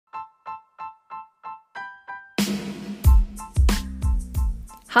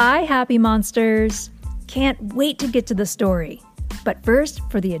Hi, Happy Monsters! Can't wait to get to the story. But first,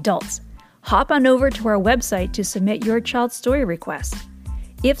 for the adults, hop on over to our website to submit your child's story request.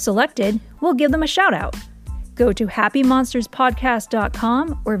 If selected, we'll give them a shout out. Go to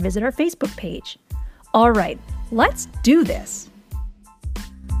happymonsterspodcast.com or visit our Facebook page. All right, let's do this.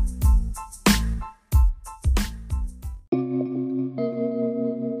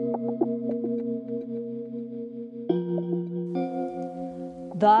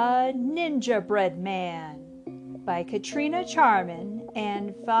 The Ninjabread Man by Katrina Charman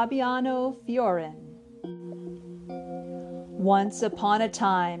and Fabiano Fiorin. Once upon a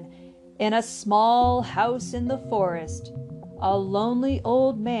time, in a small house in the forest, a lonely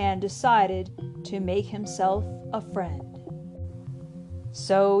old man decided to make himself a friend.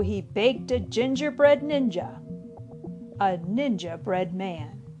 So he baked a gingerbread ninja, a ninjabread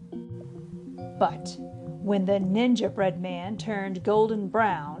man. But when the ninjabread man turned golden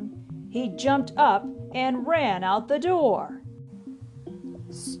brown, he jumped up and ran out the door.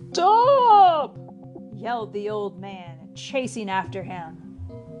 "Stop!" yelled the old man, chasing after him.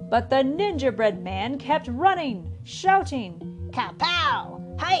 But the ninjabread man kept running, shouting, "Kapow!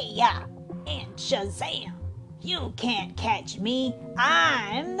 Hi-ya! And Shazam! You can't catch me!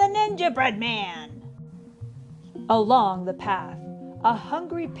 I'm the Ninjabread Man!" Along the path, a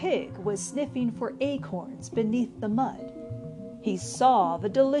hungry pig was sniffing for acorns beneath the mud. He saw the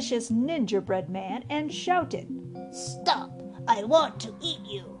delicious ninjabread man and shouted, "Stop! I want to eat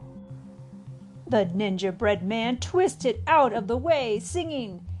you!" The ninjabread man twisted out of the way,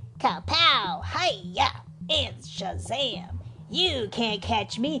 singing, "Kapow! Hi-ya! And Shazam! You can't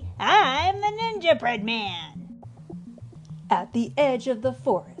catch me! I'm the Ninjabread Man!" At the edge of the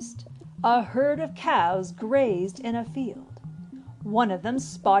forest, a herd of cows grazed in a field. One of them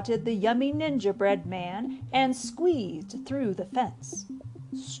spotted the yummy ninjabread man and squeezed through the fence.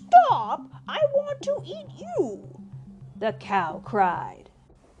 "Stop! I want to eat you!" the cow cried.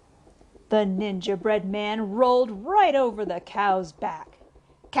 The ninjabread man rolled right over the cow's back.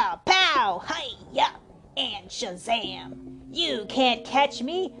 "Kapow! Hi-ya! And Shazam! You can't catch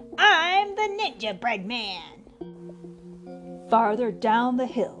me! I'm the Ninjabread Man!" Farther down the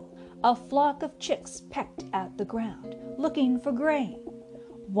hill, a flock of chicks pecked at the ground, looking for grain.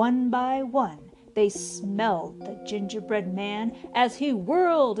 One by one, they smelled the gingerbread man as he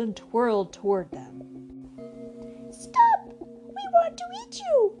whirled and twirled toward them. "Stop! We want to eat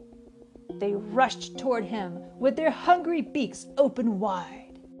you!" They rushed toward him with their hungry beaks open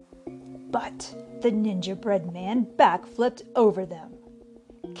wide. But the ninjabread man backflipped over them.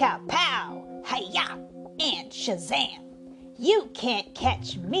 "Kapow! Hi-ya! And Shazam! You can't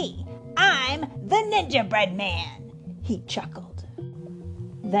catch me! I'm the Ninjabread Man!" he chuckled.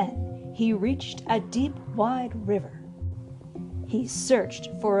 Then he reached a deep, wide river. He searched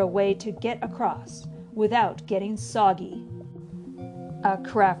for a way to get across without getting soggy. A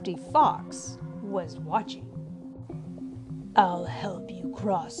crafty fox was watching. "I'll help you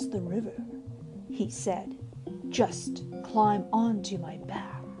cross the river," he said. "Just climb onto my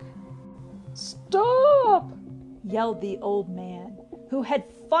back." "Stop!" yelled the old man, who had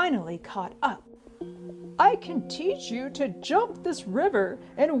finally caught up. "I can teach you to jump this river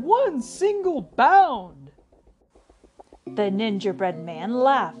in one single bound." The ninjabread man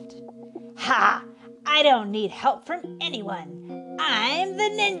laughed. "Ha! I don't need help from anyone! I'm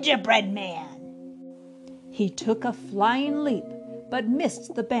the Ninjabread Man!" He took a flying leap, but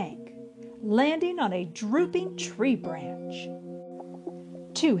missed the bank, landing on a drooping tree branch.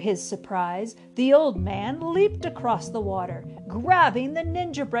 To his surprise, the old man leaped across the water, grabbing the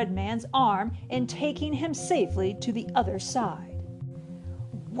ninjabread man's arm and taking him safely to the other side.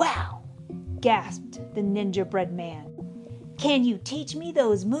 "Wow!" gasped the ninjabread man. "Can you teach me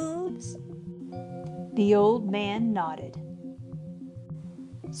those moves?" The old man nodded.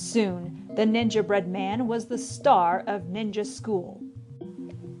 Soon, the ninjabread man was the star of ninja school.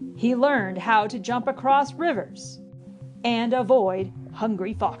 He learned how to jump across rivers and avoid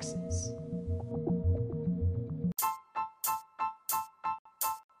hungry foxes.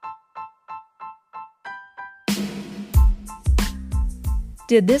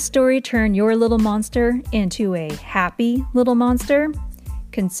 Did this story turn your little monster into a happy little monster?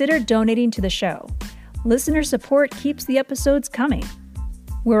 Consider donating to the show. Listener support keeps the episodes coming.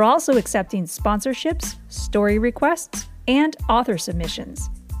 We're also accepting sponsorships, story requests, and author submissions.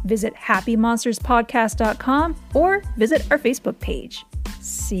 Visit happymonsterspodcast.com or visit our Facebook page.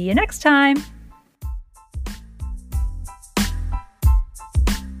 See you next time!